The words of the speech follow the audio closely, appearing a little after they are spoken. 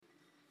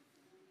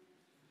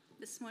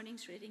This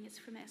morning's reading is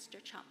from Esther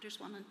chapters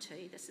 1 and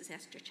 2. This is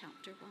Esther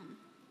chapter 1.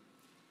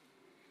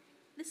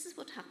 This is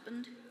what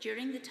happened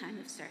during the time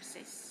of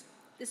Xerxes.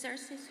 The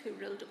Xerxes who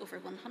ruled over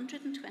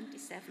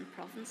 127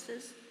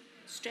 provinces,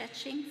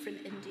 stretching from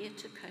India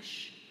to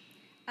Cush.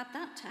 At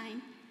that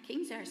time,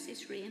 King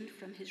Xerxes reigned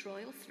from his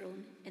royal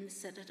throne in the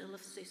citadel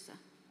of Susa.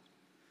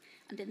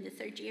 And in the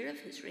 3rd year of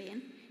his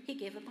reign, he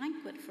gave a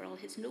banquet for all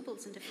his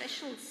nobles and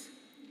officials.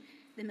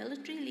 The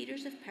military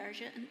leaders of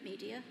Persia and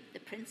Media, the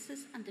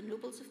princes and the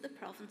nobles of the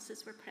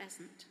provinces were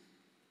present.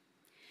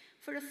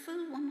 For a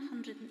full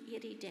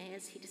 180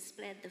 days he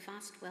displayed the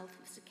vast wealth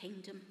of the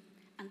kingdom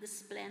and the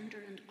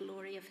splendour and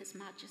glory of his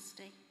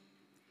majesty.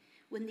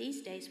 When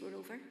these days were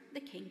over,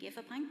 the king gave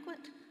a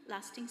banquet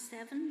lasting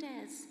 7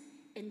 days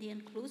in the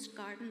enclosed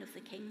garden of the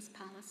king's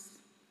palace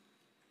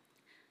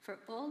for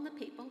all the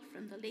people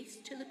from the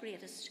least to the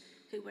greatest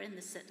who were in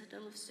the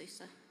citadel of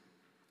Susa.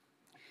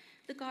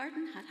 The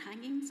garden had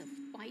hangings of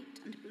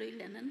white and blue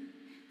linen,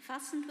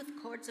 fastened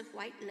with cords of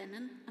white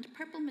linen and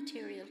purple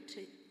material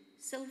to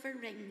silver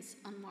rings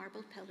on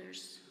marble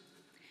pillars.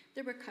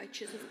 There were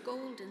couches of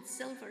gold and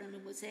silver and a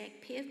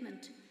mosaic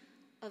pavement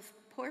of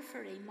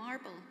porphyry,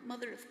 marble,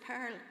 mother of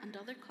pearl, and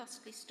other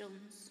costly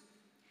stones.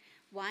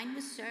 Wine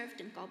was served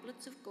in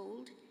goblets of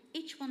gold,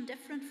 each one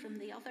different from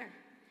the other,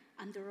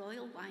 and the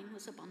royal wine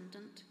was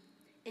abundant,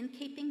 in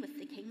keeping with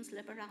the king's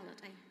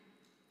liberality.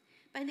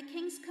 By the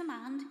king's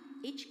command,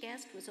 each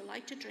guest was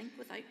allowed to drink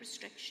without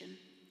restriction,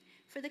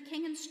 for the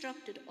king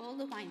instructed all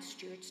the wine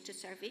stewards to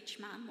serve each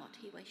man what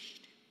he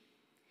wished.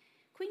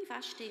 Queen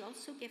Vashti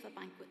also gave a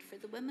banquet for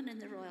the women in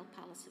the royal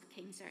palace of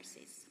King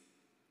Xerxes.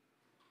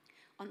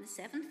 On the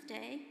 7th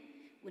day,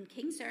 when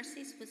King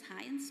Xerxes was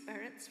high in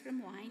spirits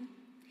from wine,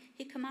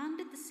 he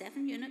commanded the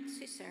 7 eunuchs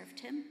who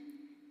served him,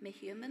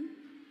 Mehuman,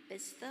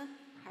 Biztha,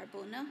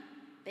 Harbona,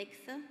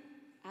 Bigtha,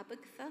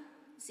 Abagtha,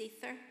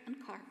 Zethar, and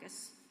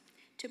Carcass,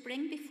 to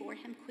bring before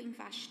him Queen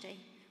Vashti,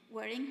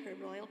 wearing her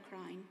royal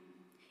crown,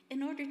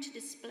 in order to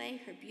display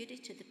her beauty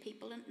to the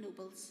people and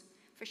nobles,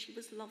 for she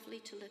was lovely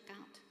to look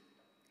at.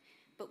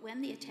 But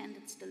when the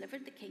attendants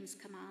delivered the king's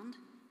command,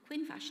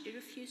 Queen Vashti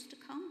refused to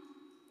come.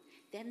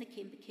 Then the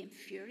king became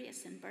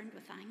furious and burned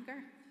with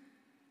anger.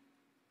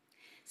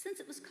 Since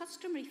it was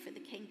customary for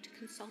the king to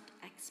consult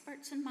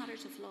experts in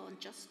matters of law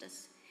and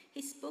justice,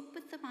 he spoke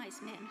with the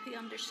wise men who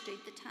understood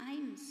the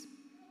times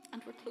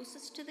and were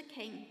closest to the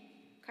king: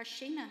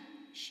 Karshina,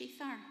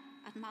 Shethar,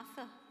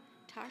 Admatha,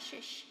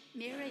 Tarshish,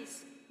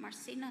 Meres,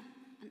 Marsina,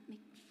 and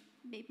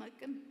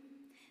Memucan,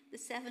 the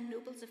 7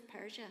 nobles of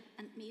Persia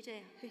and Media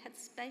who had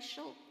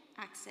special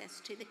access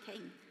to the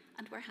king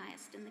and were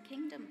highest in the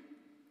kingdom.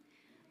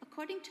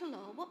 According to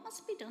law, what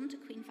must be done to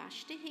Queen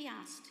Vashti, he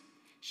asked.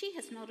 She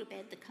has not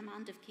obeyed the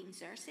command of King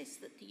Xerxes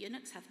that the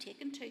eunuchs have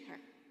taken to her.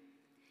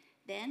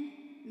 Then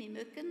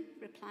Memucan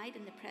replied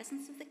in the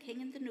presence of the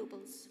king and the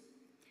nobles,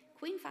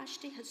 Queen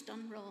Vashti has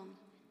done wrong,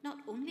 not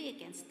only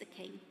against the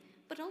king,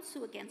 but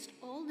also against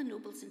all the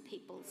nobles and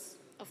peoples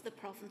of the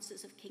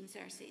provinces of King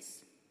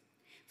Xerxes.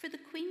 For the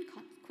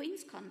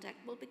queen's conduct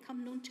will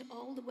become known to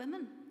all the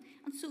women,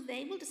 and so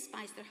they will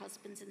despise their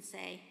husbands and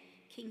say,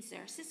 King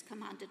Xerxes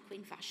commanded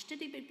Queen Vashti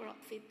to be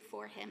brought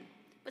before him,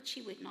 but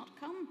she would not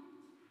come.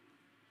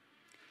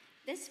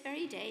 This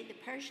very day, the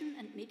Persian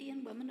and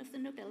Median women of the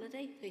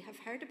nobility who have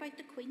heard about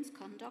the queen's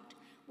conduct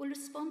will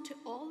respond to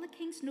all the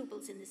king's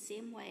nobles in the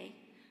same way.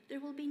 There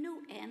will be no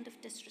end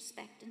of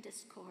disrespect and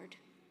discord.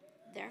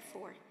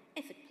 Therefore,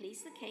 if it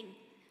please the king,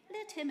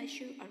 let him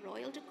issue a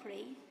royal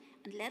decree,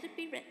 and let it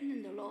be written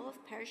in the law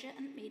of Persia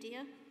and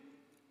Media,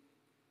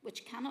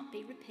 which cannot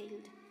be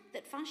repealed,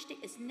 that Vashti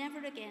is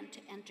never again to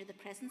enter the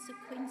presence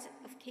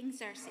of King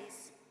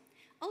Xerxes.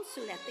 Also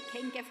let the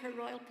king give her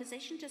royal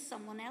position to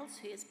someone else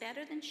who is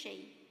better than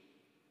she.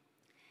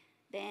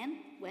 Then,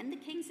 when the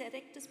king's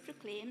edict is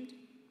proclaimed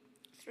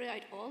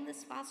throughout all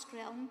this vast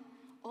realm,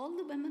 all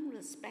the women will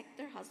respect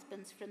their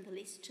husbands from the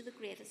least to the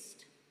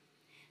greatest.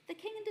 The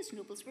king and his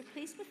nobles were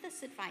pleased with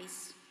this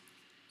advice.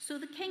 So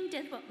the king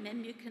did what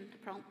Memucan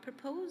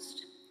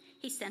proposed.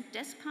 He sent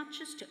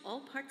dispatches to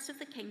all parts of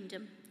the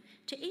kingdom,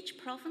 to each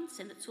province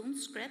in its own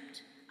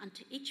script, and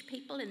to each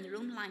people in their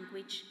own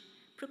language,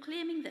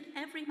 proclaiming that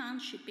every man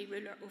should be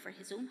ruler over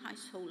his own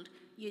household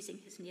using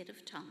his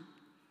native tongue.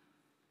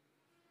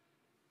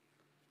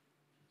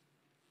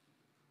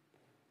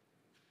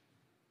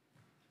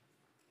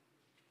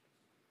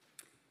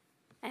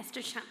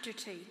 Esther chapter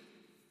 2.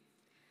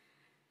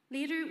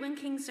 Later, when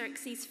King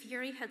Xerxes'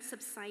 fury had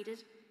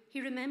subsided, he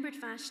remembered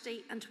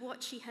Vashti and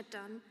what she had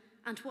done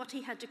and what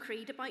he had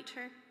decreed about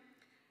her.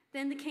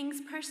 Then the king's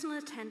personal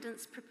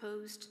attendants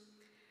proposed,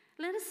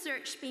 Let a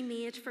search be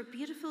made for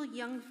beautiful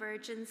young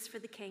virgins for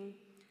the king.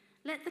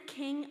 Let the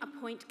king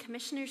appoint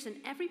commissioners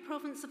in every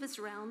province of his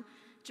realm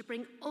to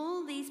bring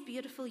all these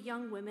beautiful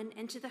young women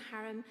into the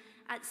harem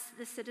at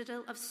the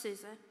citadel of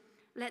Susa.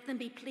 Let them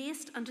be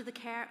placed under the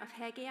care of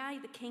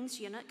Hegai, the king's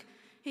eunuch,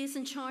 who is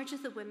in charge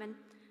of the women,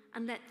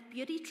 and let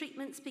beauty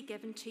treatments be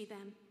given to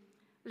them.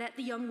 Let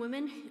the young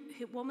woman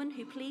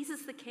who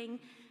pleases the king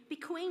be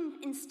queen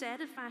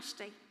instead of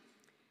Vashti.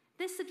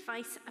 This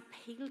advice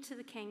appealed to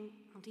the king,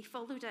 and he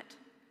followed it.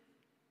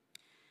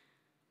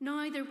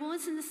 Now there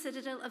was in the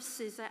citadel of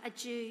Susa a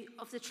Jew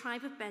of the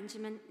tribe of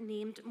Benjamin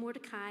named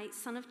Mordecai,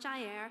 son of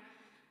Jair,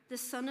 the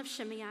son of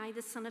Shimei,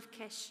 the son of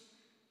Kish,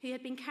 who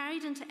had been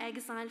carried into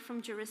exile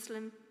from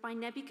Jerusalem by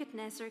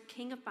Nebuchadnezzar,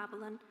 king of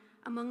Babylon,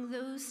 among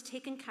those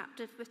taken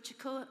captive with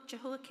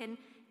Jehoiakim,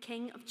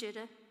 king of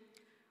Judah.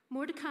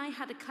 Mordecai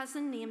had a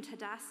cousin named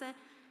Hadassah,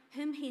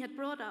 whom he had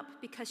brought up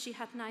because she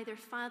had neither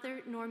father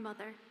nor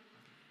mother.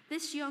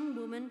 This young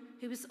woman,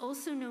 who was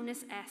also known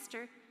as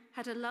Esther,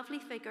 had a lovely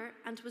figure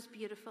and was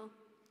beautiful.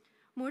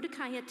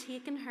 Mordecai had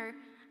taken her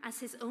as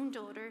his own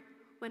daughter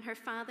when her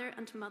father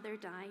and mother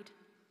died.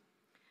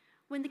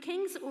 When the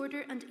king's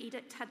order and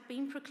edict had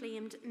been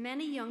proclaimed,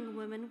 many young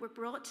women were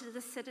brought to the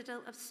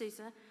citadel of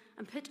Susa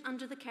and put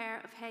under the care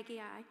of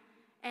Hegai.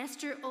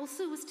 Esther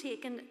also was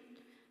taken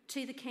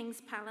to the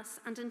king's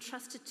palace and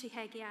entrusted to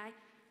Hegai,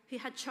 who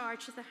had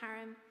charge of the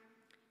harem.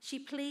 She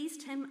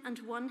pleased him and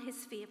won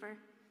his favour.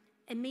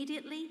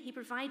 Immediately, he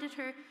provided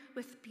her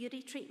with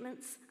beauty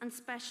treatments and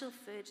special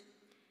food.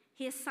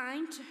 He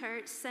assigned to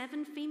her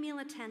 7 female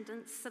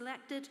attendants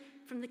selected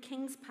from the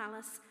king's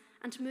palace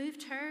and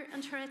moved her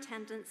and her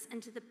attendants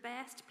into the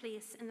best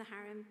place in the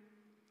harem.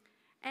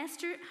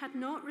 Esther had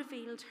not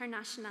revealed her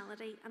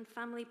nationality and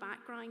family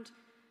background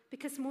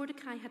because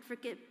Mordecai had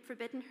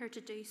forbidden her to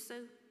do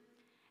so.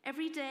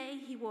 Every day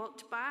he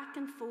walked back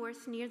and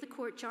forth near the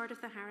courtyard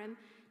of the harem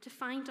to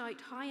find out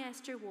how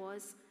Esther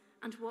was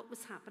and what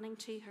was happening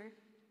to her.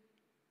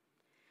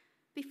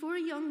 Before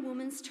a young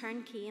woman's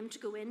turn came to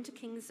go in to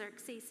King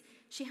Xerxes,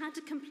 she had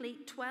to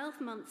complete 12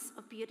 months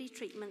of beauty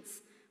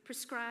treatments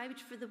prescribed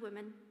for the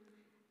women,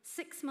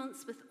 6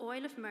 months with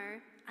oil of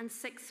myrrh and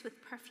 6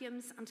 with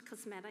perfumes and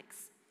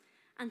cosmetics.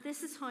 And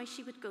this is how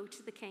she would go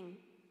to the king.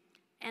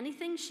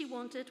 Anything she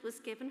wanted was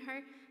given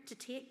her to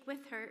take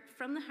with her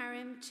from the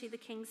harem to the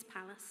king's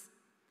palace.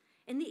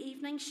 In the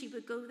evening she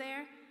would go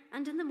there,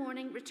 and in the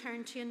morning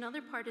return to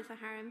another part of the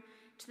harem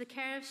to the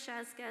care of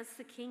Shashgaz,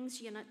 the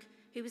king's eunuch,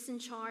 who was in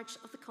charge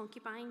of the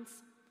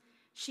concubines.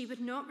 She would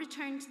not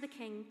return to the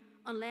king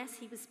unless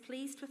he was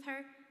pleased with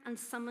her and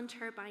summoned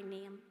her by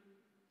name.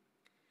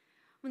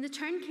 When the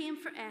turn came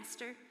for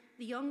Esther,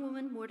 the young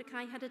woman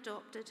Mordecai had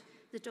adopted,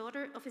 the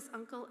daughter of his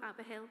uncle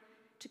Abihail,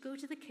 to go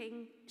to the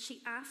king,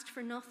 she asked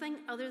for nothing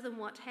other than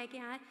what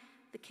Hegai,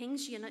 the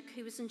king's eunuch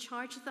who was in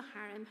charge of the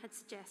harem, had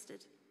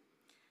suggested.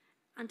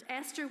 And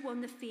Esther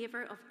won the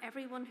favour of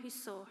everyone who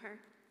saw her.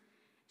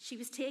 She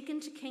was taken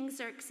to King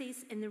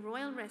Xerxes in the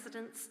royal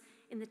residence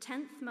in the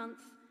 10th month,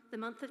 the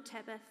month of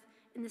Tebeth,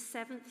 in the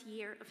 7th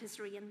year of his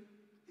reign.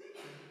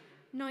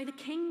 Now the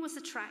king was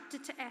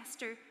attracted to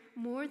Esther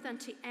more than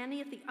to any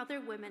of the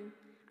other women,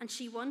 and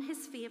she won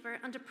his favour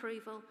and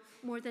approval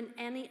more than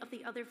any of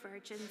the other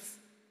virgins.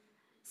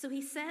 So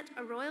he set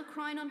a royal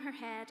crown on her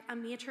head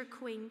and made her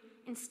queen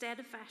instead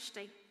of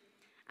Vashti.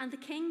 And the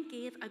king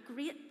gave a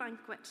great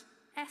banquet,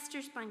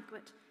 Esther's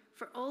banquet,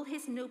 for all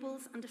his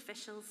nobles and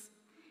officials.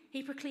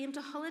 He proclaimed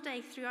a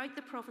holiday throughout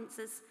the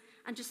provinces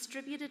and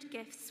distributed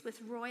gifts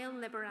with royal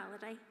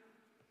liberality.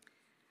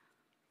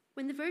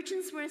 When the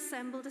virgins were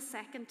assembled a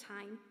second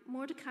time,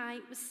 Mordecai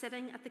was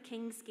sitting at the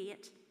king's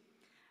gate.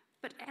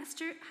 But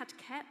Esther had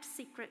kept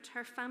secret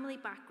her family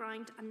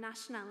background and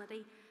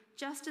nationality,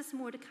 just as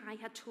Mordecai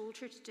had told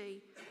her to do,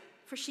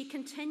 for she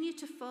continued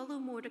to follow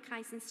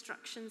Mordecai's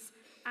instructions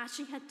as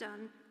she had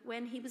done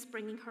when he was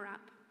bringing her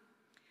up.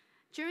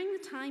 During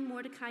the time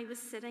Mordecai was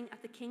sitting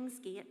at the king's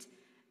gate,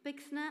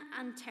 Bigthana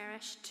and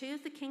Teresh, 2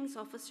 of the king's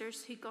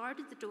officers who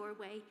guarded the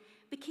doorway,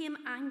 became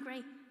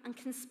angry and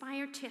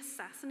conspired to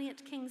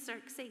assassinate King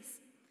Xerxes.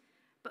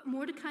 But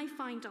Mordecai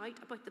found out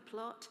about the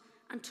plot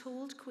and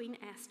told Queen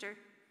Esther,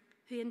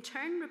 who in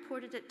turn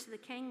reported it to the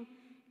king,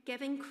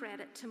 giving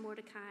credit to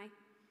Mordecai.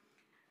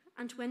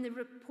 And when the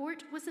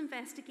report was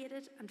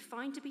investigated and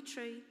found to be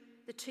true,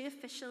 the 2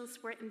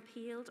 officials were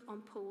impaled on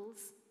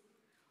poles.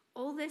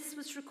 All this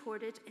was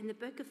recorded in the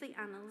book of the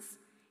Annals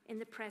in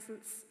the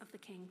presence of the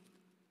king.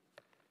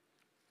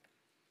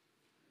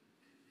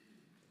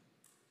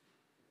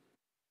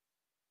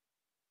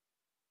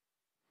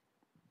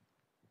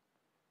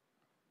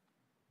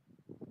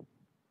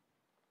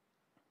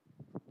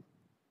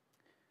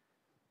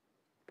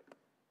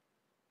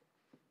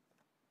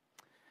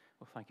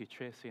 Well, thank you,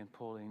 Tracy and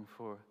Pauline,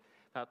 for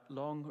that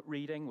long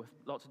reading with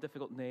lots of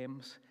difficult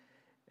names.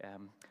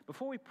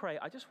 Before we pray,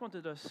 I just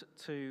wanted us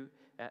to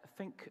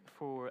think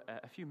for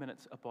a few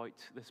minutes about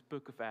this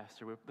book of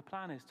Esther. The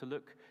plan is to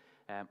look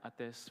at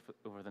this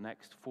over the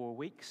next 4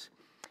 weeks.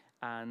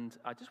 And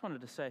I just wanted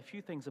to say a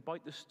few things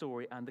about the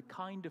story and the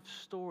kind of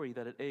story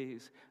that it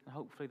is. And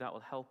hopefully that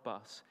will help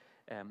us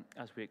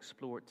as we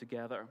explore it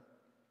together.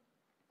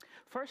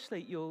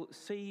 Firstly, you'll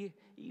see,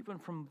 even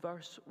from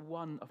verse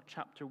 1 of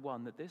chapter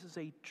 1, that this is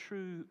a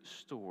true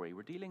story.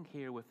 We're dealing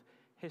here with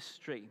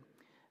history.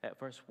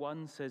 Verse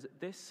 1 says,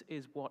 this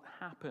is what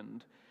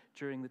happened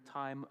during the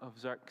time of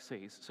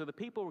Xerxes. So the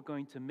people we're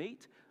going to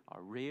meet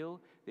are real.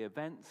 The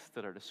events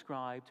that are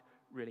described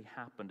really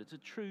happened. It's a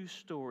true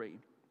story.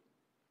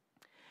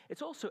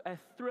 It's also a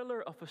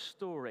thriller of a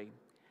story.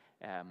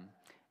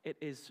 It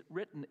is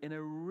written in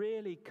a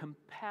really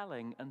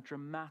compelling and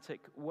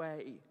dramatic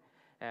way.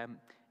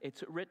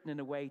 It's written in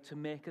a way to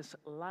make us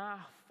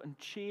laugh and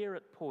cheer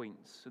at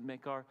points and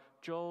make our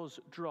jaws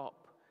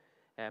drop,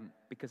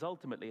 because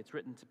ultimately it's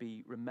written to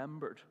be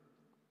remembered.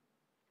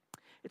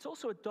 It's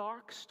also a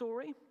dark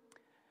story.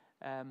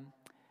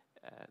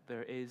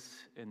 There is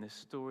in this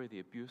story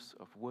the abuse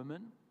of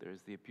women, there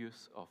is the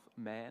abuse of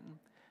men,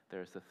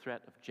 there is the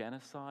threat of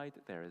genocide,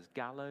 there is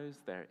gallows,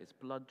 there is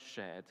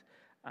bloodshed,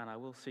 and I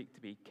will seek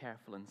to be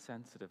careful and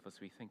sensitive as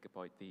we think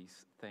about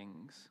these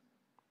things.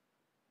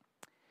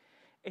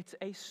 It's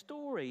a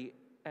story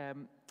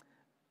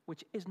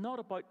which is not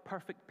about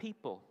perfect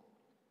people.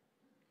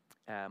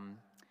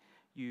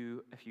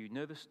 If you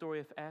know the story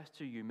of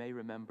Esther, you may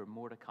remember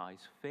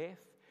Mordecai's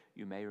faith.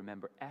 You may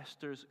remember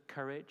Esther's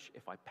courage.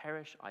 If I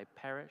perish, I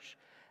perish.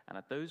 And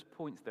at those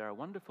points, there are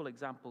wonderful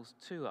examples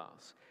to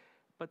us.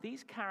 But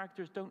these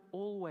characters don't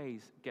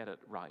always get it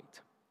right.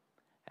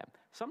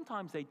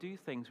 Sometimes they do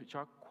things which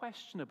are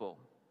questionable.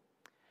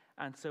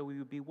 And so we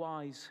would be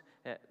wise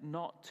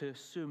not to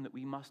assume that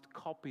we must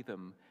copy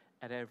them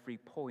at every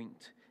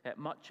point.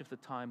 Much of the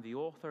time, the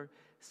author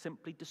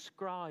simply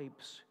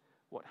describes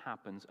what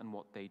happens and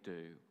what they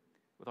do,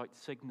 without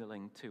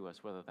signaling to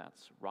us whether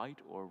that's right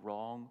or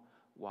wrong,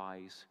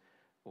 wise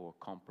or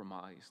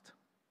compromised.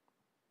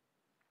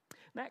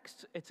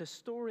 Next, it's a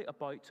story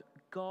about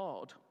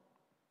God.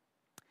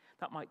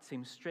 That might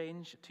seem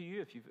strange to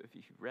you if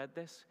you've read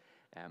this,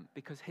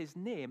 because his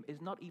name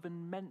is not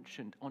even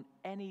mentioned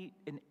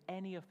in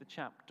any of the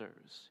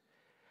chapters.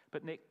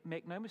 But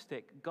make no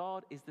mistake,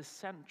 God is the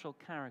central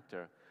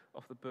character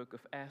of the book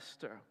of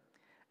Esther,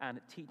 and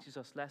it teaches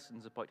us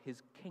lessons about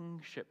his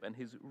kingship and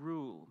his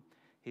rule,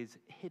 his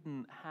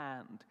hidden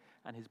hand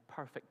and his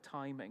perfect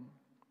timing.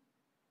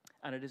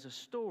 And it is a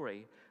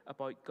story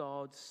about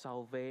God's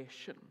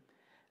salvation,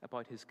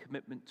 about his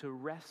commitment to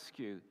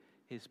rescue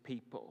his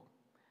people.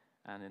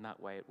 And in that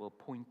way, it will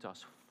point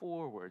us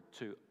forward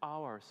to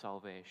our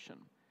salvation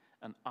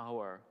and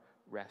our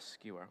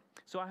rescuer.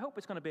 So I hope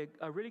it's going to be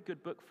a really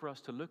good book for us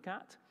to look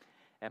at.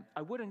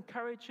 I would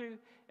encourage you,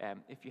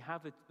 if you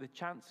have the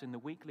chance in the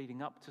week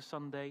leading up to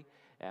Sunday,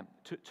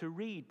 to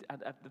read,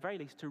 at the very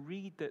least, to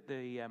read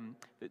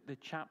the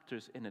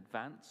chapters in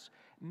advance.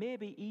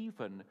 Maybe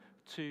even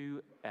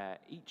to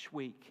each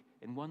week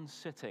in one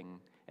sitting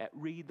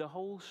read the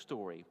whole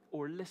story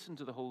or listen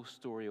to the whole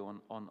story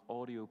on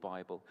audio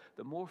Bible.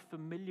 The more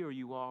familiar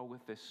you are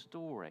with this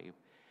story,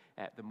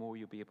 the more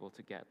you'll be able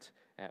to get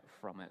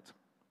from it.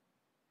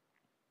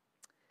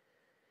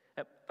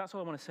 That's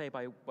all I want to say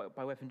by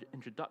way of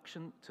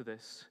introduction to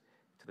this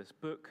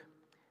book.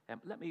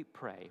 Let me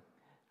pray,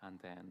 and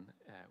then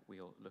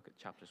we'll look at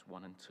chapters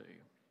 1 and 2.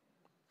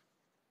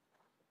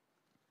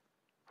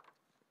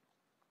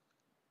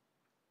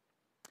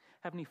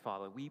 Heavenly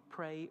Father, we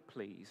pray,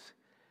 please,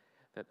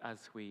 that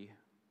as we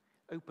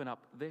open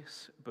up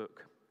this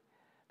book,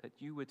 that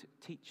you would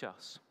teach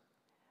us,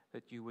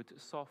 that you would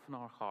soften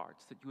our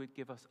hearts, that you would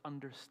give us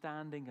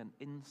understanding and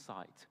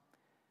insight,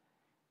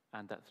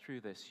 and that through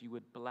this you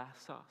would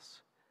bless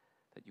us,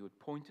 that you would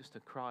point us to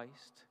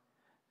Christ,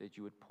 that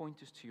you would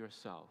point us to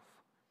yourself,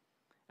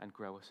 and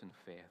grow us in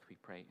faith. We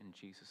pray in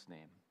Jesus'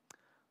 name.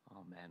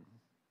 Amen.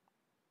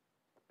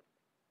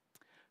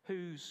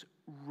 Who's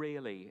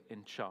really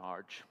in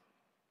charge?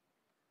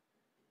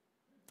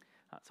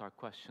 That's our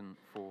question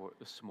for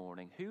this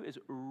morning. Who is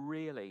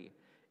really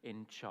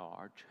in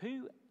charge?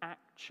 Who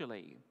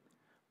actually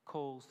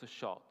calls the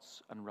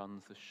shots and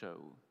runs the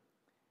show?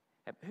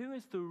 Who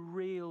is the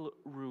real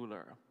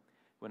ruler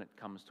when it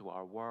comes to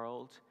our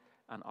world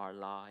and our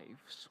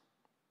lives?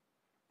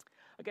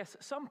 I guess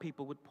some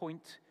people would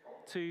point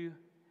to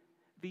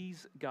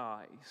these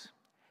guys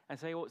and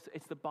say, oh,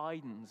 it's the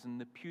Bidens and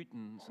the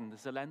Putins and the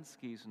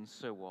Zelenskys and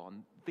so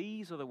on.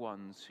 These are the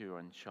ones who are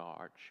in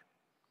charge.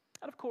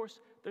 And of course,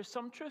 there's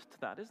some truth to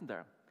that, isn't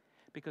there?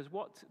 Because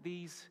what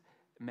these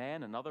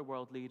men and other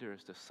world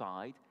leaders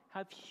decide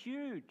have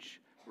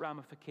huge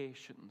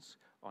ramifications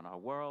on our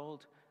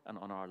world and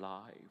on our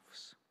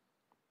lives.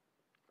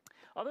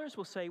 Others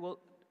will say, well,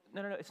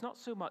 no, it's not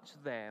so much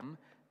them.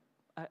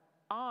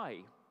 I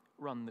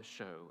run the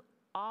show.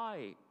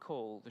 I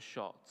call the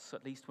shots,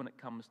 at least when it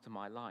comes to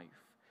my life.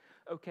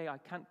 Okay, I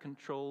can't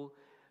control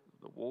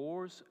the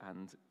wars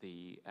and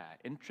the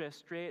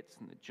interest rates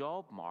and the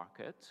job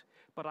market,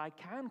 but I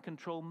can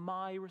control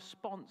my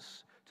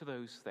response to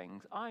those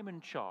things. I'm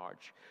in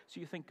charge. So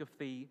you think of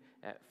the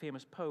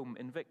famous poem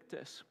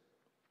Invictus.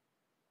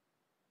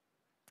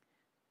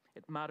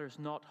 It matters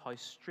not how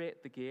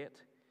straight the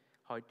gate,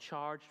 how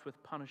charged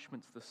with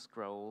punishments the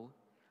scroll.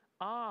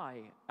 I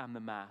am the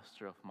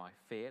master of my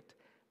fate.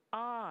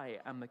 I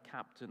am the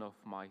captain of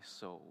my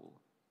soul.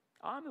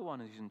 I'm the one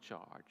who's in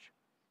charge.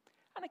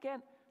 And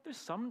again, there's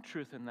some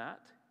truth in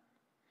that,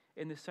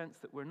 in the sense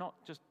that we're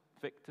not just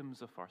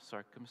victims of our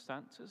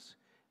circumstances.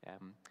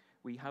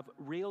 We have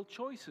real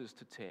choices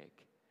to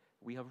take.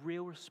 We have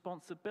real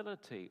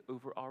responsibility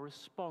over our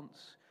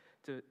response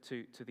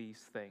to these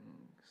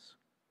things.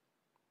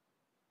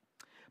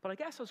 But I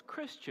guess as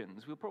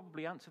Christians, we'll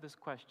probably answer this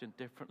question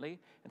differently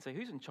and say,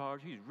 who's in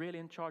charge? Who's really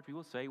in charge? We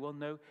will say, well,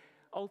 no,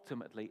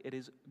 ultimately it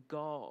is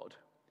God.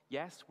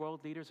 Yes,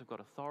 world leaders have got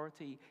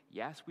authority.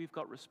 Yes, we've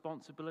got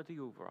responsibility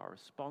over our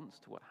response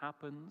to what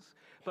happens.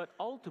 But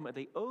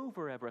ultimately,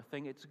 over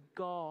everything, it's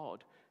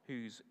God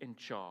who's in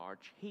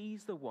charge.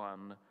 He's the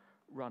one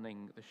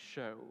running the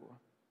show.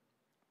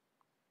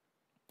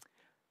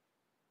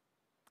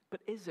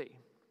 But is he?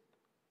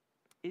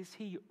 Is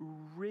he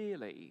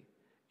really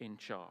in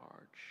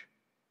charge?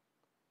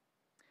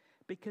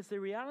 Because the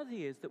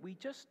reality is that we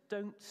just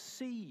don't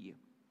see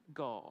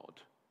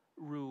God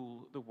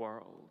rule the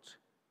world.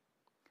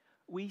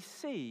 We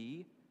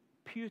see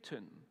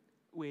Putin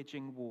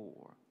waging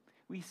war.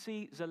 We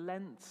see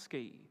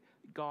Zelensky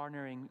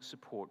garnering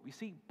support. We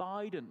see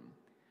Biden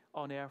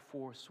on Air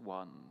Force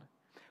One.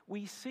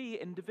 We see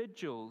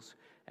individuals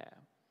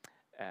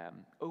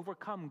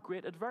overcome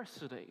great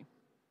adversity,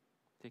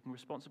 taking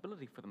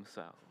responsibility for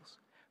themselves.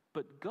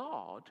 But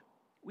God,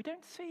 we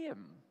don't see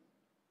him.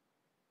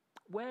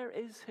 Where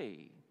is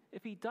he?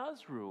 If he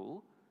does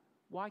rule,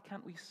 why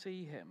can't we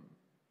see him?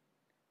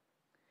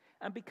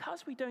 And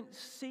because we don't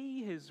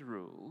see his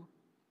rule,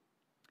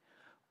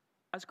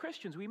 as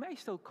Christians, we may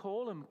still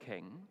call him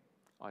king,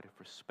 out of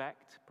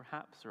respect,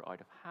 perhaps, or out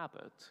of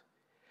habit.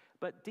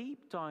 But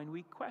deep down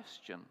we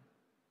question,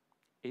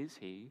 is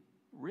he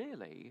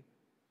really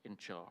in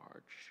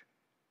charge?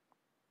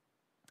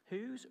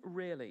 Who's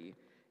really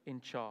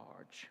in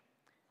charge?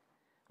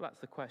 Well,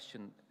 that's the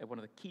question, one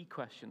of the key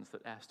questions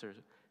that Esther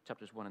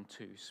chapters 1 and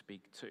 2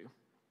 speak to.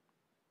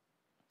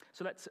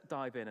 So let's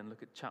dive in and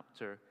look at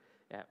chapter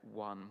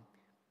 1.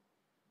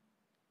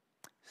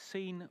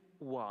 Scene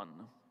 1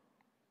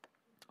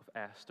 of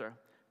Esther.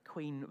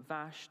 Queen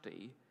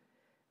Vashti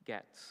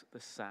gets the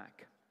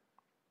sack.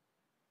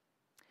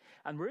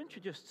 And we're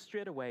introduced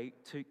straight away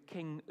to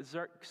King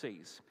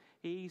Xerxes.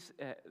 He's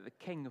the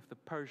king of the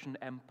Persian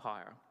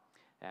Empire.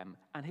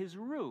 And his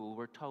rule,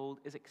 we're told,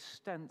 is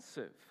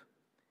extensive.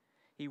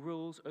 He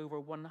rules over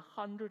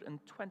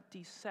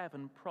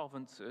 127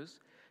 provinces,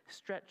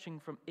 stretching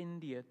from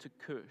India to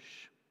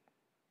Kush.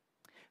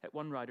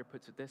 One writer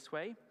puts it this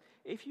way: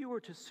 if you were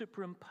to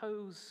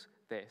superimpose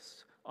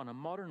this on a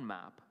modern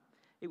map,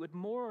 it would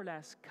more or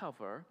less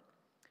cover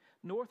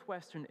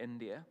northwestern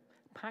India,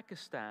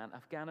 Pakistan,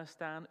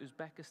 Afghanistan,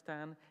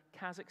 Uzbekistan,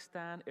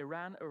 Kazakhstan,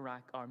 Iran,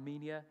 Iraq,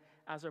 Armenia,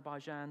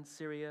 Azerbaijan,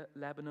 Syria,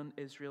 Lebanon,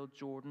 Israel,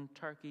 Jordan,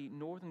 Turkey,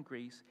 northern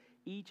Greece,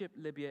 Egypt,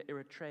 Libya,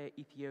 Eritrea,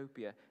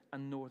 Ethiopia,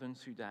 and northern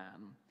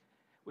Sudan.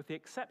 With the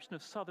exception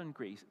of southern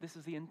Greece, this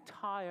is the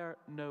entire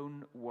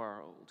known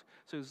world.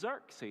 So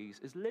Xerxes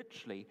is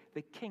literally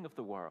the king of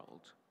the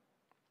world.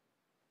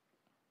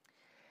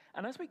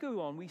 And as we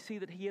go on, we see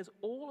that he has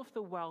all of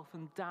the wealth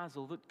and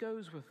dazzle that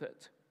goes with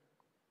it.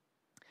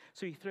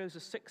 So he throws a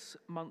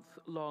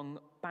 6-month-long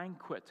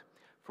banquet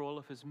for all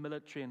of his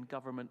military and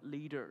government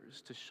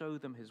leaders to show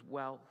them his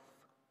wealth.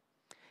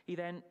 He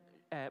then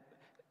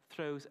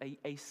throws a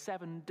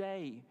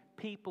 7-day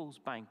people's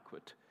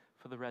banquet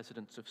for the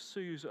residents of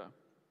Susa.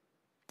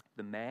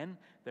 The men,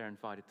 they're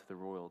invited to the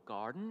royal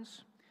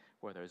gardens,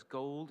 where there's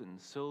gold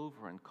and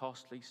silver and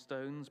costly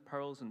stones,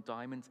 pearls and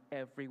diamonds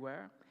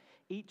everywhere.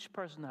 Each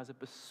person has a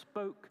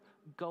bespoke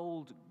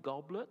gold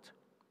goblet,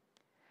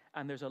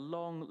 and there's a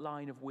long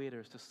line of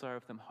waiters to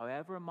serve them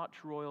however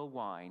much royal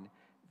wine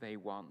they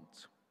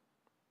want.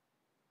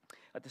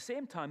 At the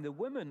same time, the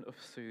women of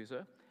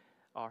Susa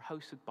are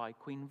hosted by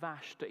Queen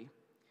Vashti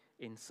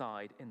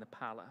inside in the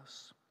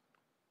palace.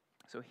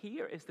 So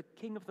here is the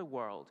king of the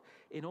world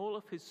in all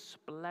of his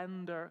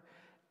splendor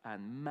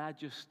and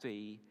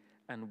majesty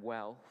and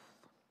wealth.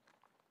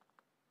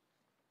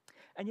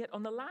 And yet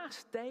on the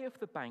last day of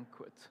the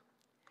banquet,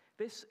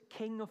 this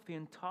king of the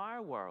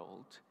entire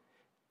world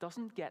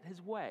doesn't get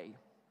his way.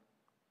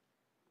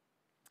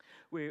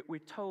 We're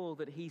told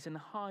that he's in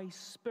high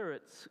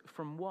spirits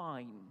from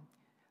wine.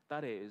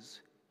 That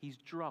is, he's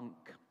drunk.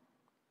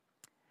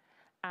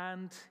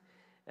 And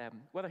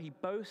whether he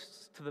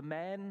boasts to the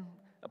men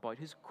about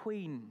his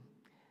queen,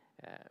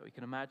 we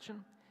can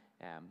imagine,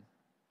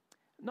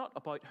 not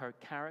about her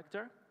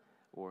character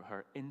or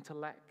her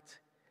intellect,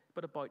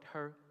 but about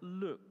her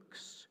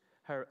looks,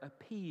 her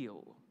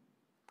appeal.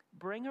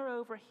 Bring her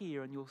over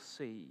here and you'll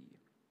see.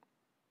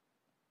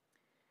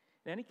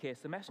 In any case,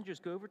 the messengers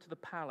go over to the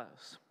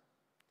palace.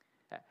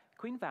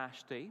 Queen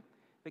Vashti,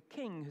 the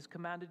king has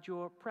commanded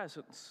your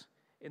presence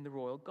in the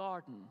royal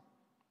garden.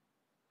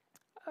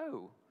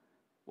 Oh,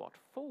 what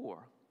for?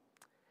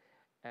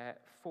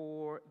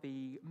 For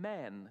the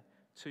men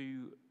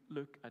to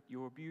look at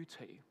your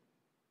beauty.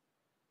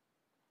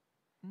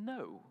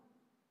 No.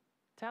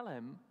 Tell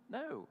him,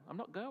 no, I'm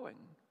not going.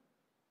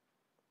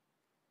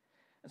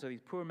 And so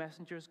these poor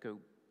messengers go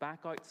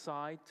back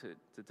outside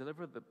to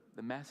deliver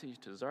the message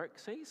to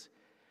Xerxes,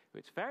 who,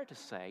 it's fair to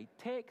say,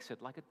 takes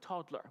it like a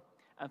toddler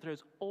and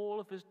throws all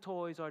of his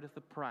toys out of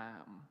the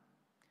pram.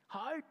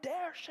 How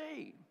dare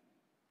she?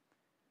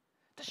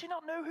 Does she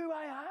not know who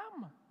I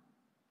am?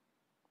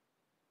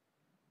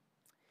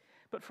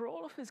 But for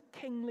all of his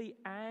kingly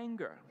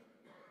anger,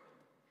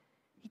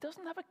 he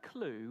doesn't have a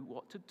clue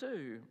what to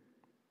do.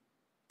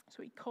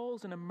 So he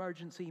calls an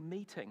emergency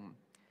meeting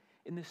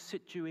in the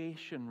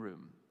Situation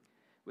Room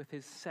with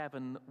his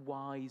 7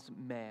 wise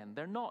men.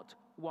 They're not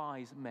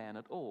wise men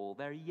at all,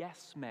 they're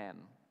yes men.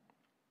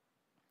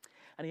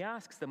 And he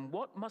asks them,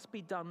 what must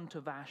be done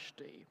to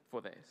Vashti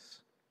for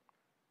this?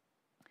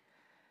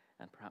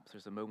 And perhaps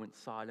there's a moment's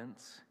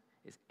silence.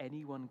 Is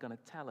anyone going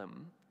to tell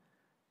him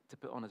to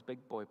put on his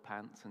big boy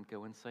pants and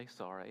go and say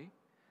sorry?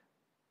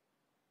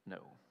 No.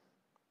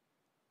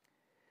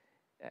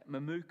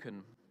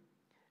 Memucan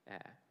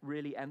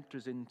really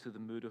enters into the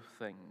mood of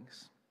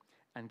things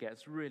and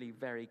gets really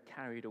very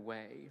carried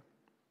away.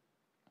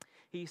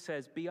 He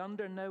says, "Be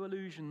under no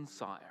illusion,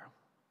 sire.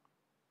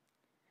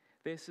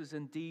 This is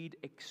indeed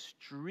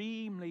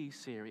extremely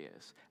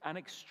serious, an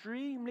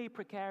extremely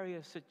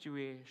precarious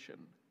situation.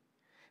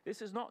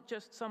 This is not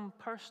just some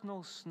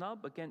personal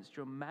snub against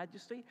your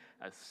majesty,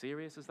 as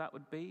serious as that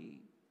would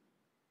be.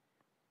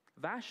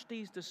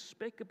 Vashti's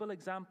despicable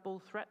example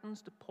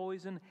threatens to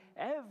poison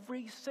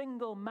every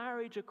single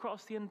marriage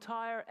across the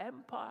entire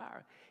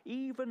empire.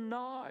 Even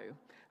now,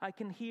 I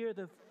can hear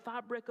the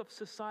fabric of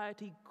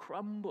society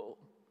crumble."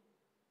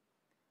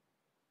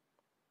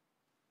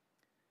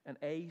 An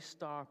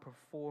A-star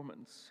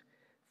performance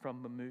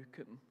from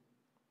Memucan.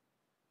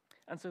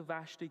 And so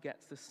Vashti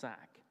gets the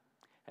sack.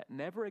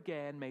 Never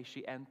again may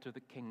she enter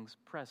the king's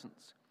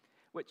presence,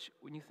 which,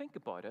 when you think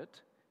about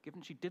it,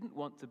 given she didn't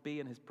want to be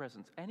in his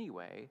presence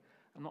anyway,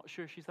 I'm not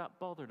sure she's that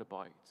bothered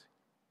about.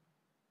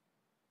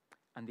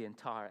 And the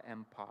entire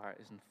empire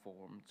is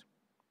informed.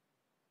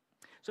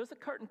 So as the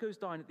curtain goes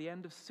down at the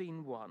end of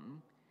scene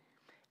 1,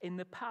 in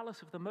the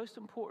palace of the most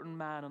important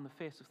man on the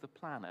face of the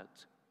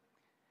planet,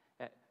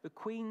 the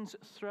queen's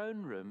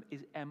throne room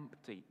is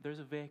empty. There's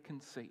a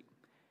vacancy.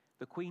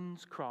 The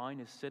queen's crown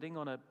is sitting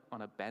on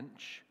a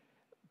bench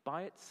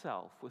by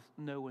itself with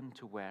no one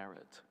to wear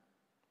it.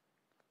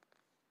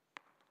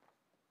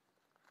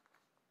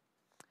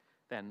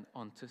 Then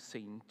on to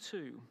scene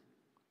 2.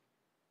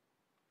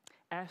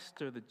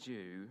 Esther the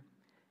Jew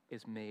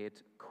is made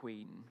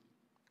queen.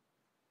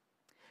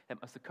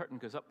 As the curtain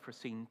goes up for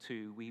scene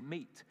 2, we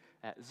meet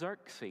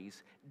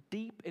Xerxes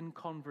deep in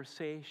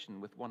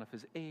conversation with one of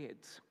his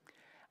aides.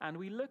 And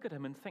we look at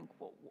him and think,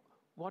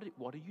 what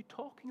are you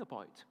talking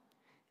about?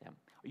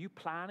 Are you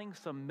planning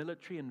some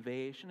military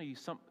invasion? Are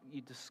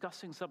you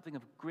discussing something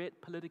of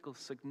great political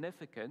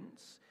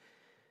significance?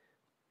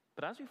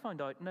 But as we find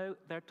out, no,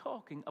 they're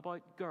talking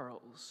about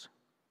girls.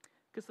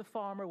 Because the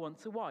farmer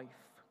wants a wife.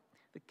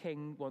 The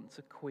king wants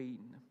a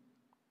queen.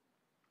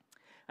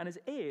 And his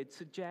aide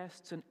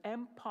suggests an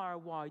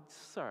empire-wide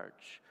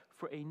search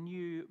for a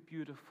new,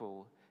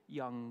 beautiful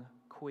young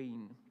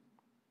queen.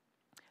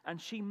 And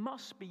she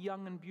must be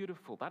young and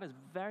beautiful. That is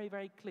very,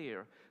 very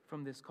clear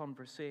from this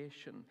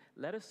conversation.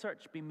 Let a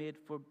search be made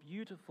for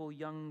beautiful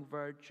young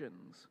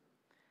virgins.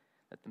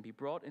 Let them be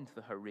brought into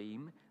the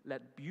harem.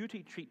 Let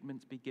beauty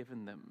treatments be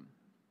given them.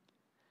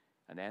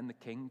 And then the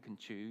king can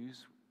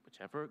choose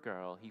whichever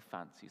girl he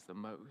fancies the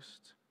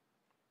most.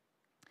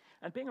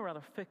 And being a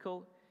rather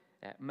fickle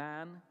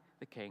man,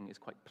 the king is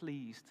quite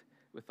pleased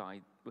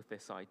with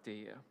this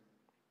idea.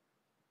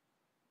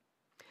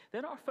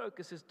 Then our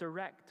focus is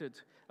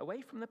directed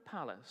away from the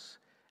palace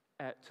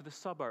to the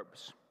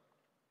suburbs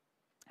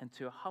and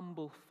to a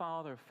humble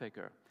father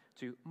figure,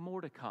 to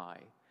Mordecai,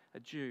 a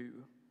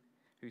Jew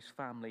whose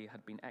family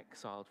had been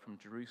exiled from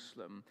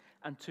Jerusalem,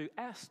 and to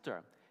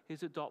Esther,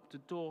 his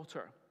adopted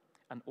daughter,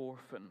 an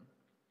orphan.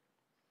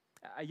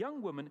 A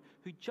young woman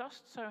who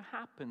just so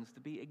happens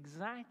to be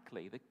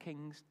exactly the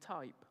king's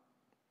type.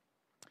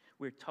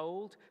 We're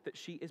told that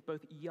she is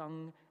both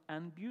young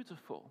and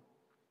beautiful.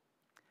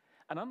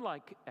 And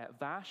unlike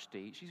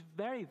Vashti, she's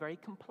very, very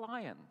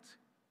compliant.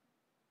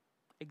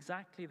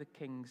 Exactly the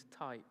king's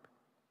type.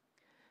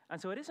 And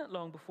so it isn't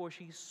long before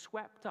she's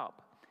swept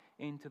up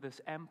into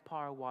this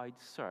empire-wide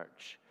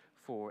search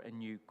for a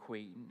new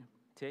queen,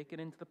 taken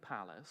into the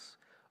palace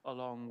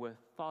along with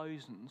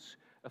thousands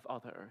of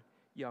other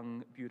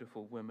young,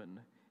 beautiful women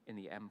in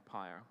the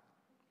empire.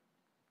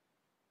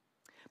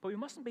 But we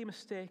mustn't be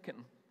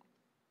mistaken.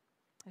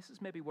 This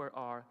is maybe where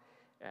our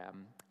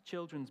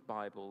children's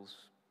Bibles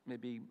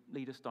maybe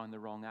lead us down the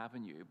wrong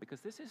avenue,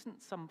 because this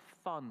isn't some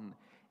fun,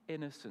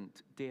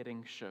 innocent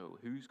dating show.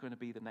 Who's going to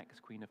be the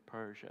next queen of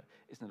Persia?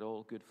 Isn't it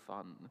all good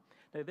fun?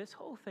 Now, this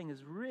whole thing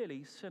is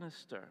really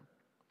sinister.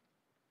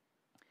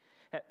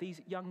 These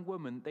young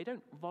women, they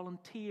don't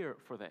volunteer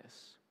for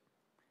this.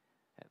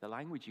 The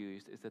language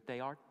used is that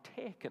they are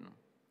taken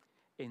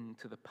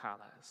into the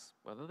palace,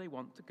 whether they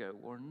want to go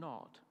or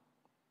not.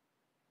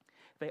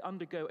 They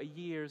undergo a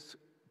year's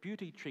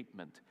beauty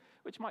treatment,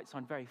 which might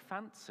sound very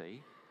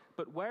fancy,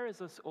 but where is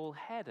this all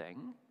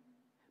heading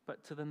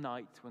but to the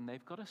night when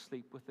they've got to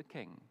sleep with the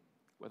king,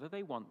 whether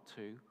they want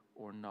to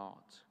or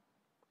not?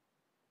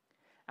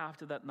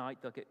 After that night,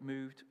 they'll get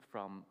moved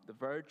from the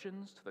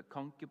virgins to the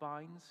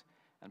concubines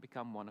and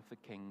become one of the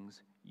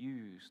king's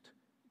used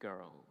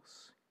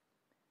girls.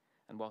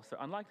 And whilst they're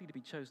unlikely to be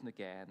chosen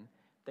again,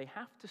 they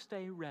have to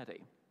stay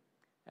ready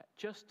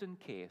just in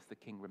case the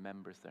king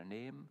remembers their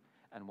name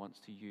and wants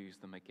to use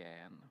them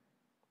again.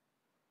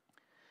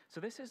 So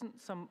this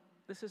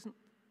isn't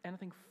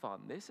anything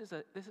fun. This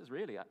is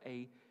really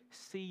a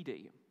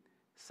seedy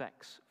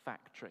sex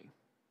factory.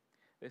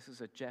 This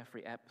is a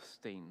Jeffrey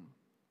Epstein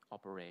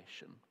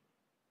operation.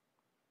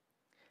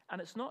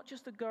 And it's not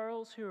just the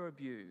girls who are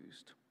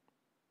abused.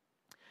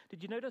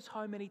 Did you notice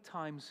how many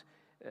times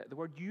the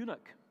word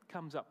eunuch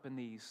comes up in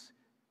these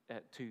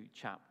 2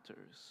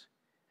 chapters?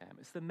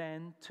 It's the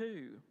men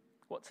too.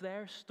 What's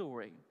their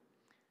story?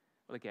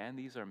 Well, again,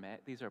 these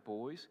are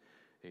boys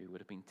who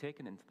would have been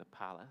taken into the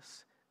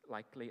palace,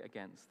 likely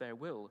against their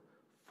will,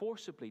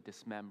 forcibly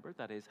dismembered,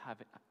 that is,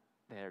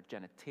 their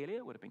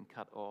genitalia would have been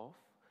cut off.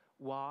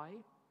 Why?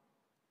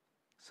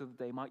 So that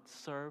they might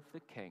serve the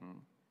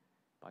king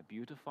by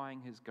beautifying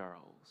his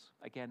girls.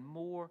 Again,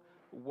 more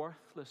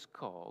worthless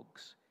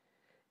cogs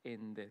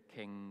in the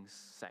king's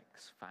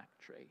sex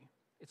factory.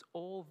 It's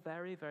all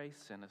very, very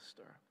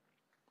sinister.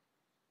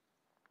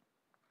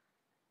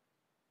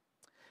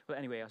 Well,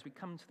 anyway, as we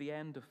come to the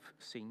end of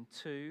scene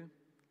 2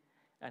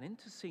 and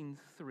into scene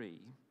 3,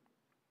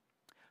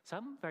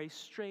 some very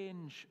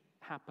strange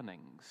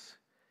happenings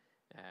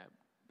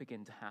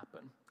begin to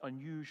happen,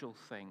 unusual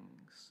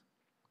things.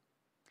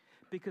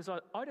 Because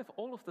out of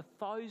all of the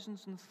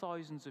thousands and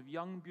thousands of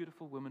young,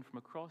 beautiful women from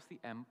across the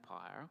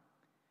empire,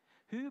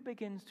 who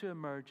begins to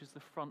emerge as the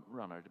front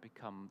runner to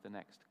become the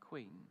next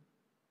queen?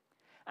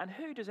 And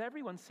who does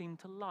everyone seem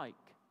to like?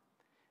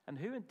 And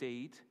who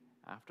indeed,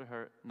 after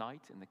her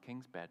night in the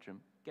king's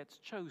bedroom, gets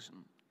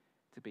chosen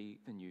to be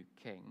the new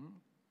king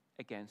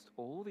against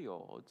all the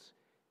odds?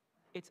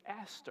 It's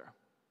Esther,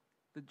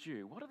 the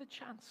Jew. What are the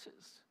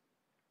chances?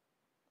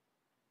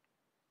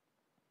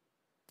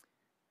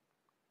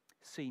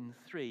 Scene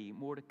 3,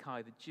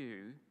 Mordecai the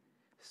Jew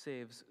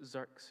saves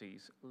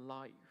Xerxes'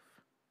 life.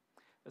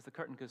 As the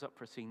curtain goes up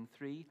for scene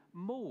 3,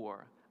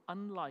 more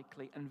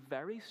unlikely and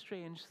very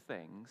strange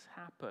things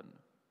happen.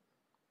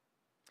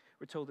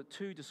 We're told that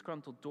 2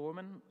 disgruntled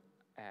doormen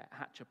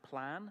hatch a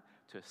plan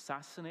to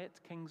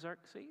assassinate King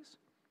Xerxes.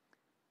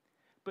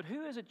 But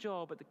who has a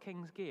job at the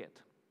king's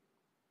gate,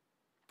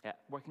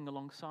 working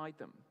alongside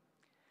them?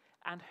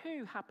 And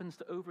who happens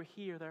to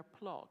overhear their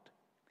plot?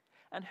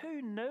 And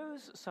who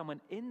knows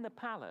someone in the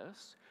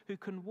palace who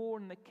can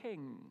warn the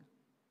king?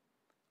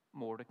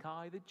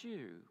 Mordecai the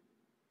Jew.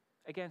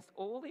 Against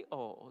all the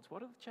odds,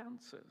 what are the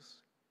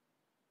chances?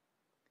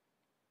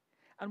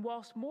 And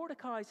whilst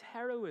Mordecai's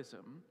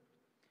heroism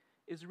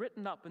is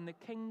written up in the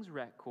king's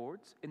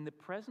records, in the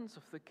presence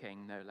of the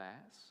king, no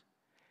less,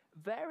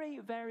 very,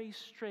 very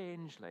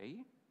strangely,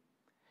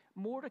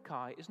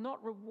 Mordecai is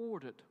not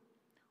rewarded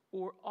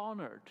or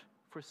honored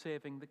for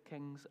saving the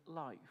king's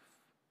life.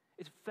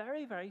 It's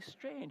very, very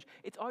strange.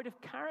 It's out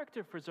of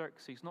character for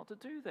Xerxes not to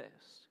do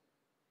this.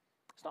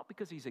 It's not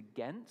because he's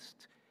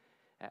against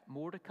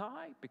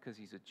Mordecai, because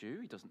he's a Jew.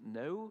 He doesn't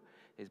know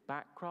his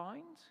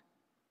background.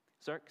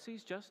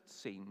 Xerxes just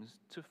seems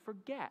to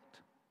forget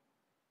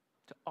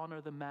to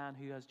honor the man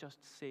who has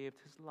just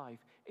saved his life.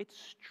 It's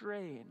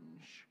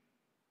strange.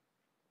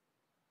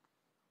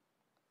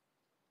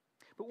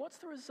 But what's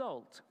the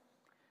result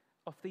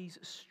of these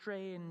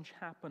strange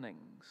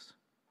happenings?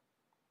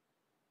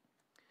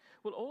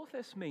 Well, all of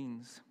this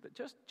means that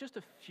just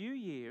a few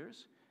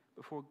years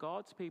before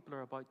God's people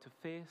are about to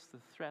face the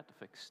threat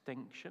of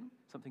extinction,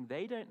 something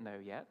they don't know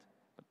yet,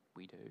 but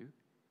we do,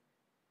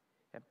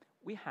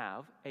 we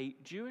have a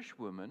Jewish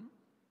woman,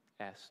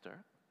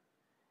 Esther,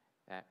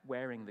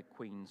 wearing the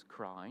queen's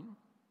crown,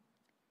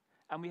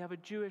 and we have a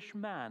Jewish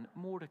man,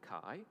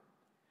 Mordecai,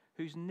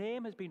 whose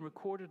name has been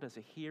recorded as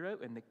a hero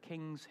in the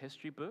king's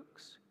history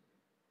books,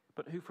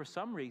 but who for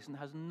some reason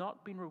has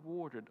not been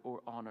rewarded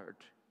or honored.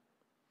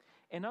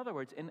 In other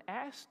words, in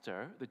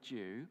Esther, the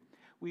Jew,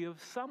 we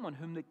have someone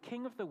whom the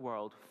king of the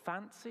world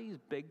fancies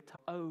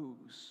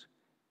owes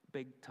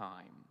big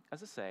time.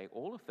 As I say,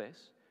 all of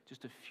this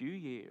just a few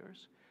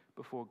years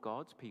before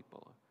God's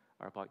people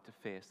are about to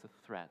face the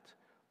threat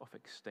of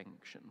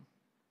extinction.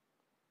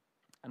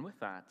 And with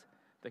that,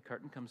 the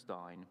curtain comes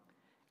down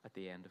at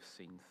the end of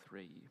scene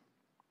 3.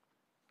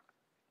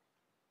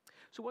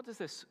 So what does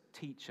this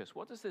teach us?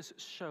 What does this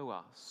show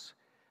us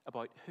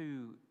about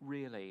who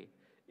really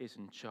is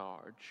in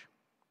charge?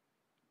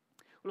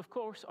 Well, of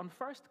course, on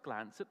first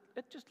glance,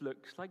 it just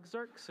looks like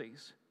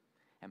Xerxes.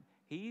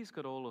 He's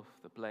got all of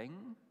the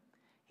bling.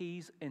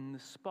 He's in the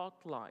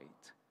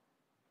spotlight.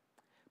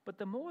 But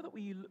the more that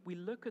we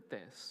look at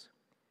this,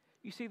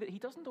 you see that he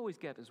doesn't always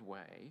get his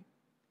way,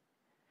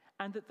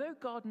 and that though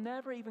God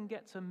never even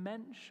gets a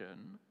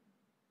mention,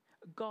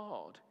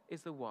 God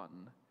is the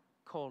one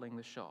calling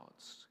the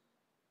shots.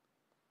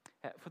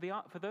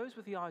 For those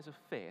with the eyes of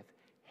faith,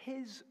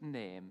 his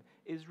name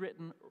is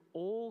written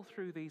all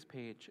through these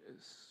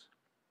pages.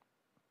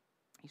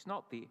 He's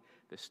not the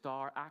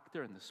star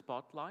actor in the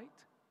spotlight,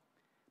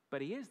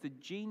 but he is the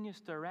genius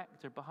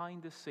director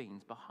behind the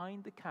scenes,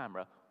 behind the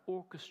camera,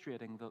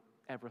 orchestrating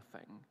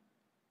everything.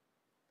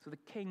 So the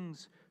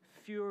king's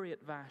fury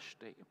at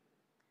Vashti,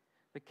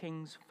 the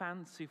king's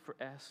fancy for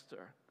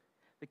Esther,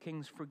 the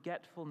king's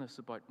forgetfulness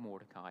about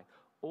Mordecai,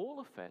 all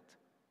of it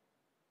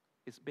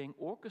is being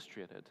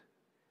orchestrated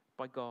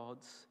by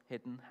God's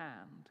hidden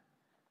hand.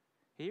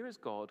 Here is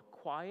God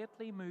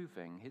quietly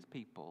moving his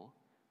people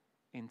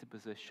into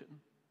position.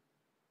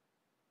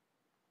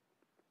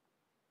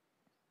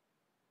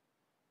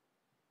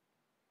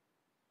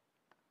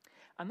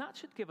 And that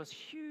should give us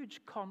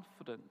huge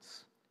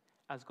confidence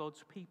as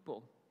God's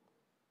people.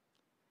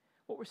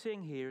 What we're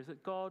seeing here is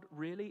that God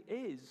really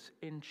is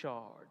in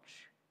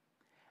charge.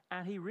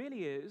 And he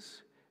really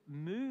is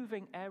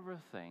moving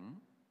everything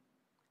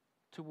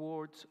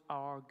towards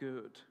our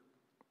good.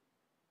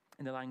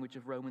 In the language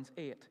of Romans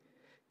 8,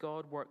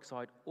 God works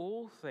out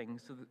all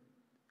things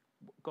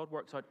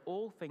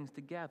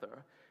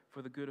together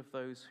for the good of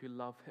those who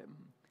love him.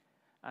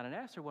 And in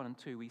Esther 1 and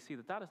 2, we see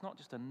that that is not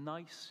just a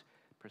nice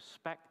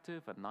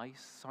perspective, a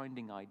nice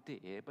sounding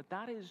idea, but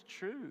that is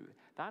true.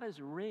 That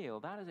is real.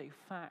 That is a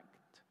fact.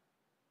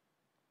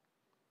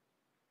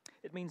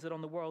 It means that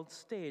on the world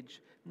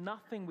stage,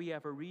 nothing we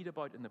ever read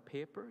about in the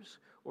papers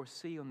or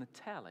see on the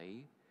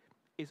telly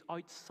is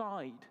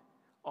outside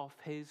of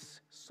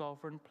his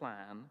sovereign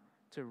plan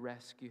to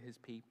rescue his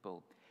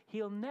people.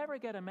 He'll never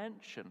get a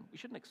mention. We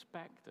shouldn't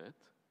expect it.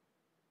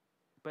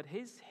 But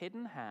his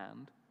hidden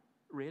hand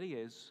really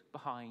is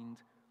behind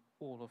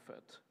all of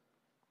it.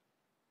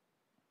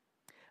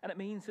 And it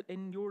means that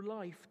in your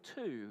life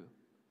too,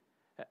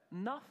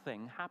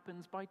 nothing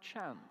happens by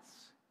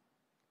chance.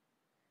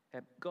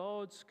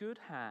 God's good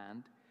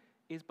hand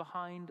is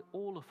behind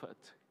all of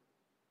it.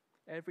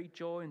 Every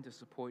joy and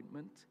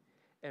disappointment,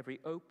 every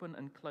open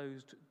and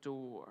closed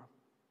door.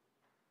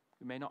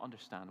 We may not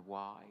understand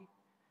why.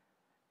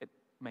 It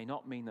may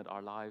not mean that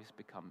our lives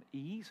become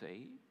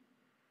easy,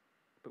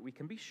 but we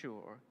can be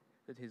sure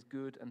that his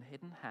good and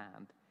hidden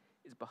hand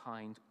is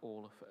behind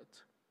all of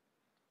it.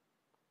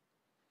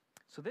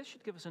 So this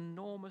should give us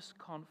enormous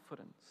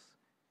confidence.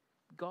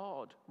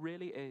 God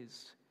really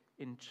is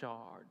in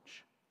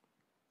charge.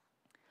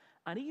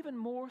 And even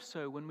more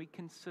so when we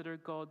consider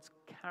God's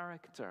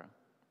character.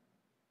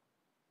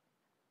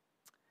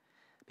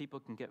 People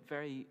can get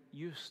very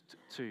used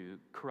to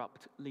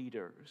corrupt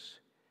leaders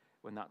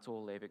when that's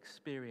all they've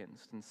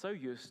experienced, and so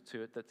used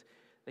to it that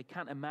they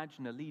can't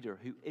imagine a leader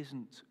who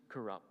isn't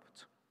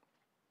corrupt.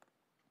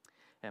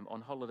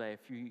 On holiday a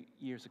few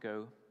years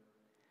ago,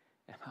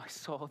 I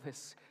saw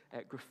this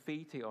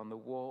graffiti on the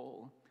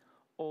wall.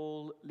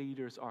 All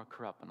leaders are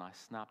corrupt, and I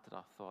snapped it.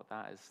 I thought,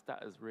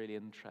 that is really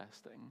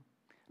interesting.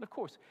 And of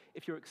course,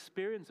 if your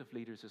experience of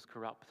leaders is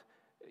corrupt,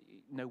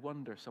 no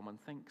wonder someone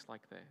thinks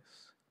like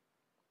this.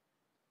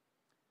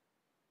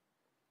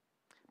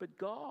 But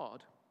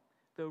God,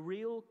 the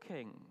real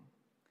king,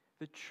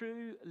 the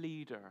true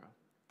leader,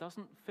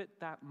 doesn't fit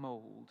that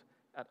mold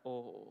at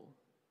all.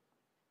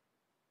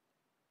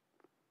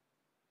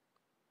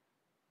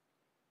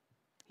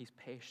 He's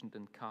patient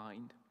and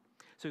kind.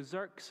 So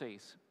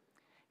Xerxes,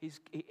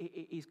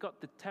 he's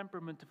got the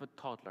temperament of a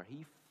toddler.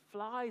 He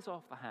flies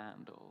off the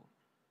handle.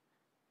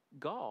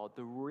 God,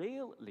 the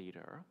real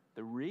leader,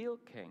 the real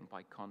king,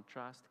 by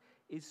contrast,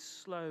 is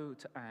slow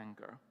to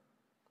anger.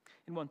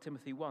 In 1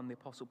 Timothy 1, the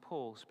Apostle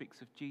Paul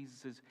speaks of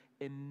Jesus'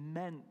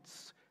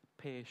 immense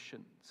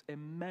patience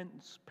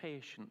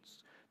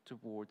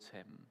towards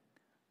him.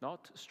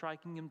 Not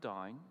striking him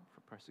down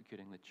for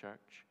persecuting the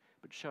church,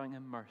 but showing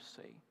him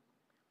mercy.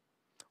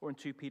 Or in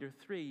 2 Peter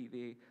 3,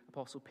 the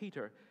Apostle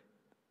Peter,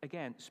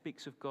 again,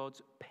 speaks of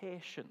God's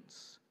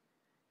patience,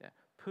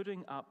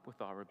 putting up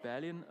with our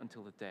rebellion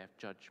until the day of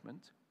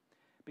judgment,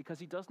 because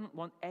he doesn't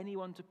want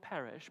anyone to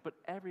perish, but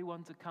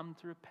everyone to come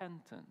to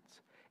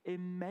repentance.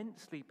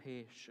 Immensely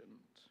patient.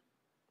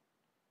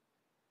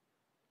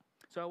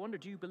 So I wonder,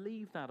 do you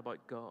believe that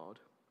about God?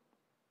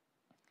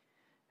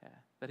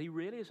 That he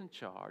really is in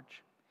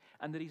charge,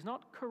 and that he's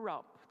not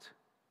corrupt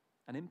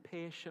and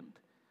impatient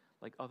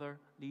like other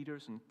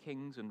leaders and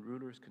kings and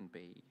rulers can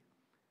be,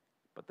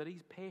 but that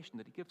he's patient,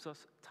 that he gives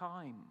us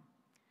time.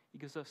 He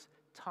gives us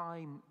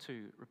time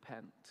to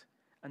repent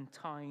and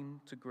time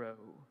to grow.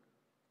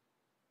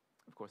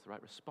 Of course, the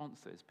right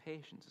response to his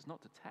patience is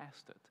not to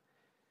test it,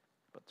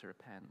 but to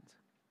repent.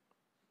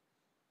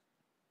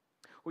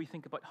 Or you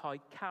think about how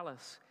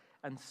callous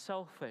and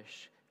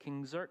selfish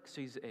King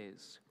Xerxes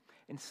is,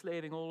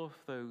 enslaving all of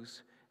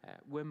those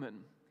women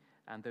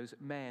and those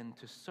men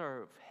to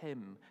serve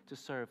him, to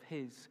serve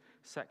his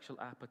sexual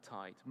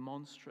appetite.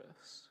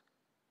 Monstrous.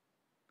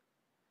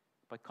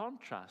 By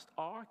contrast,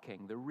 our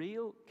king, the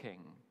real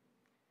king,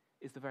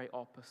 is the very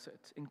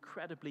opposite,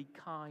 incredibly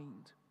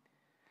kind,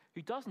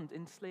 who doesn't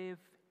enslave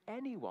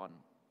anyone,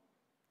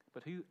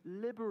 but who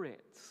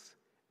liberates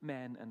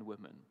men and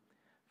women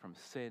from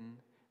sin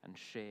and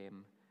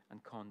shame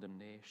and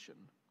condemnation,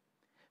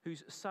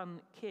 whose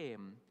son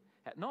came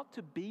not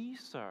to be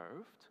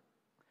served,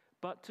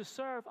 but to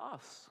serve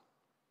us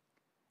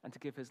and to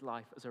give his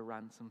life as a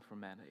ransom for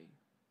many.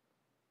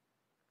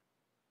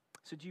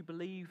 So do you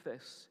believe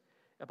this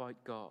about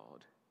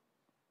God,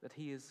 that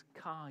he is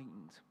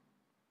kind,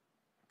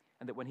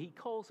 and that when he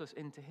calls us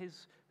into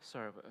his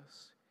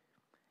service,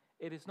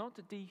 it is not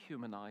to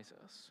dehumanize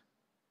us,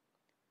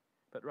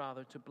 but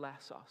rather to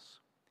bless us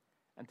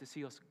and to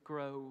see us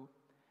grow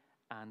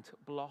and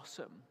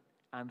blossom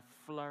and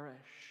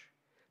flourish,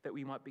 that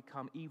we might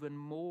become even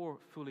more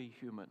fully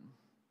human.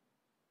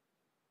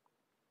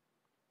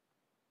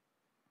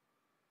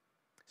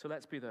 So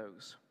let's be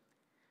those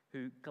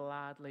who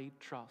gladly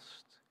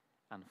trust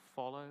and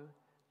follow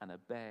and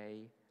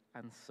obey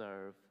and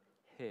serve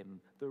him,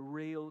 the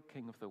real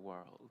King of the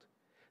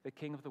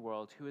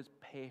world who is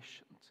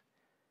patient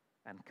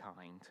and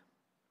kind.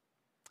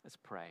 Let's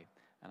pray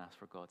and ask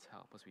for God's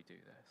help as we do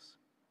this.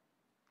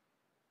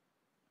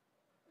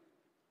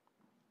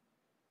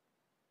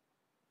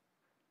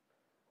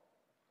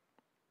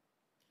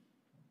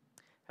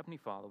 Heavenly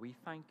Father, we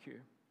thank you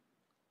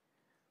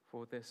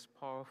for this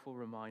powerful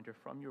reminder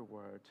from your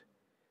word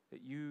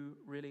that you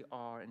really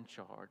are in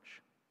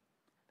charge,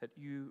 that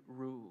you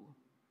rule,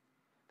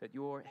 that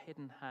your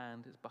hidden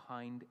hand is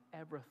behind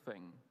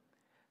everything,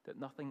 that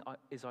nothing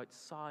is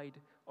outside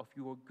of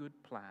your good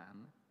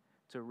plan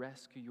to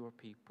rescue your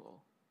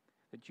people,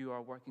 that you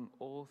are working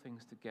all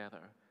things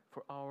together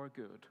for our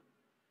good.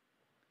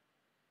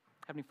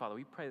 Heavenly Father,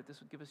 we pray that this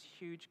would give us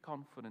huge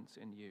confidence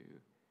in you.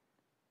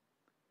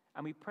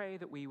 And we pray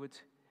that we would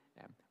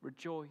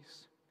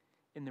rejoice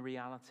in the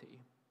reality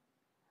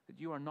that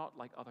you are not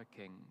like other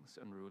kings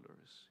and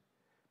rulers,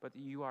 but that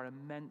you are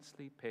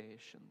immensely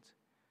patient,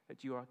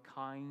 that you are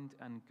kind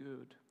and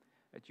good,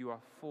 that you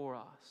are for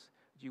us,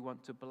 that you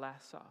want to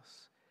bless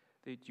us,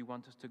 that you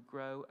want us to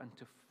grow and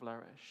to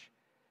flourish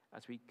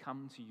as we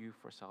come to you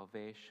for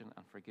salvation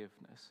and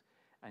forgiveness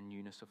and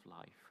newness of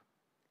life.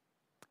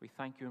 We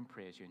thank you and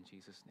praise you in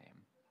Jesus' name.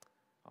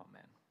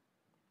 Amen.